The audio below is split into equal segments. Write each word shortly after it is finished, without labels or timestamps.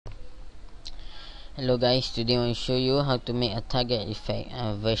Hello guys, today I want to show you how to make a target effect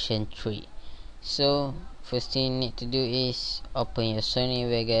version 3. So first thing you need to do is open your Sony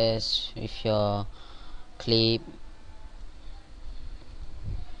Vegas with your clip.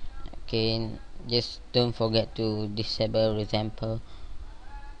 Okay, just don't forget to disable resample.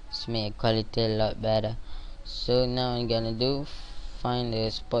 It's make quality a lot better. So now I'm gonna do, find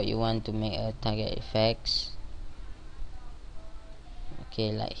the spot you want to make a target effects.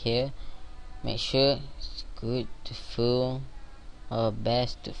 Okay, like here. Make sure it's good to full or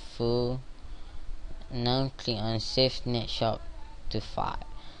best to full. Now click on save snapshot to file.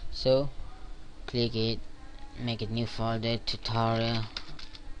 So click it, make a new folder, tutorial.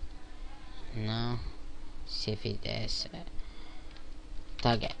 Now save it as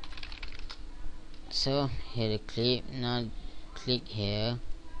target. So here the clip. Now click here,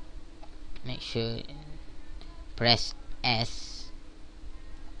 make sure press S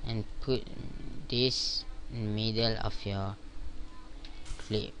and put this in the middle of your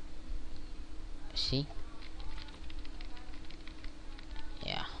clip. See?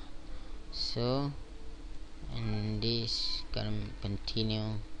 Yeah. So and this gonna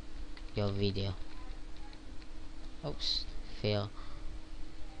continue your video. Oops, fail.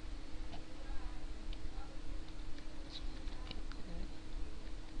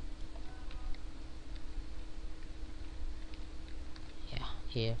 Yeah,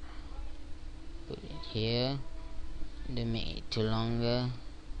 here. Put it here. Don't make it too longer.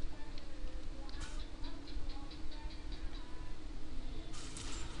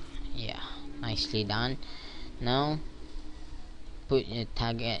 Yeah, nicely done. Now put your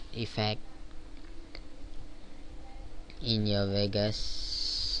target effect in your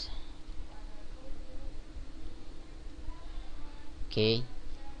Vegas. Okay,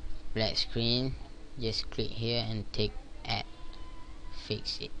 black screen, just click here and take add,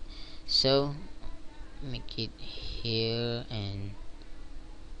 fix it. So make it here and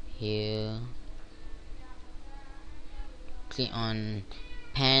here. Click on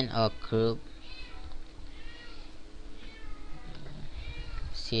pan or group.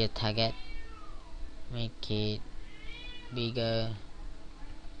 See a target, make it bigger,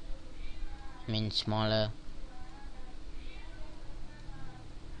 smaller.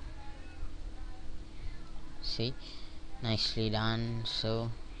 See, nicely done.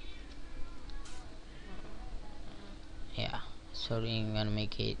 So yeah, sorry, I'm gonna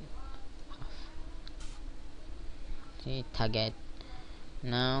make it half. See, target.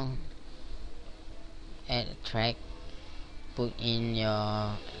 Now add a track, put in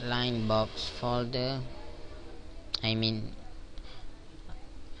your line box folder,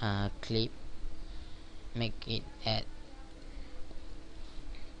 clip, make it add.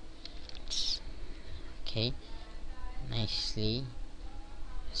 Okay, nicely.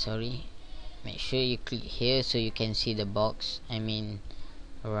 Sorry, make sure you click here so you can see the box,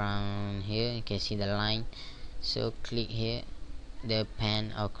 around here you can see the line. So click here, the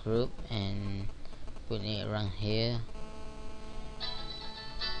pan or group, and put it around here.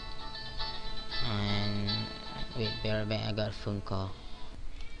 And wait, be right back, I got a phone call.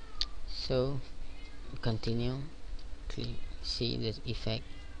 So continue, click, see the effect.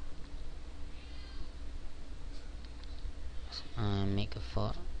 Make a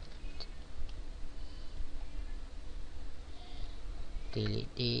font,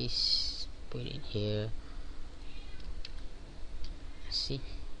 delete this, put it here. See,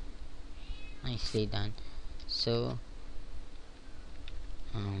 nicely done. So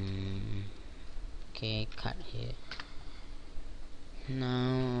okay, cut here. Now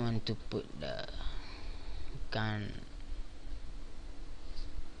I want to put the gun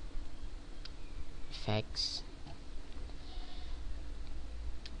effects,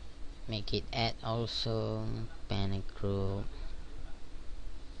 make it add also, pan group.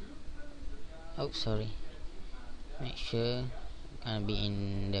 Oh sorry, make sure gonna be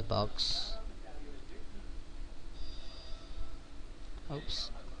in the box.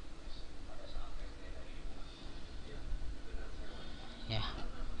 Oops. Yeah,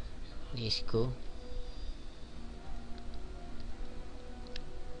 this is cool.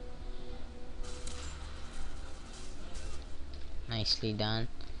 Nicely done.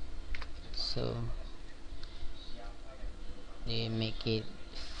 So they make it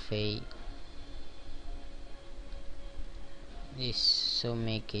fade. This, so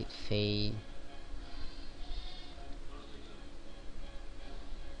make it fade.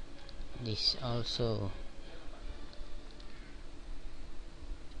 This also.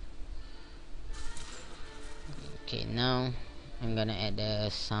 Okay, now I'm gonna add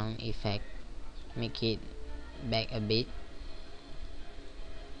a sound effect, make it back a bit.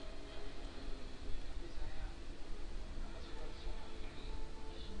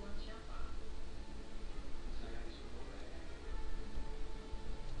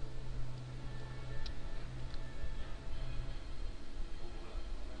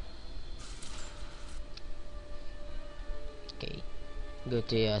 Go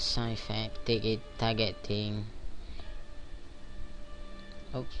to your sound effect, take it targeting.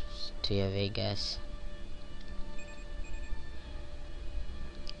 Oops, to your Vegas.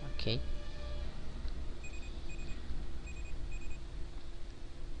 Okay.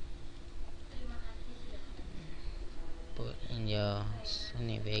 Put in your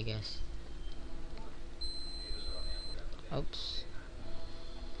Sony Vegas. Oops.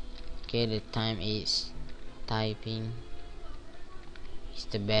 Okay, the time is typing. It's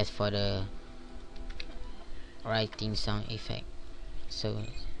the best for the writing sound effect. So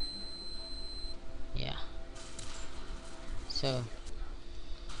yeah. So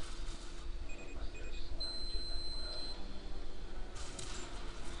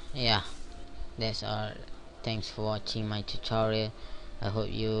yeah, that's all. Thanks for watching my tutorial. I hope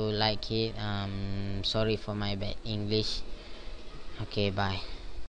you like it. Sorry for my bad English. Okay, bye.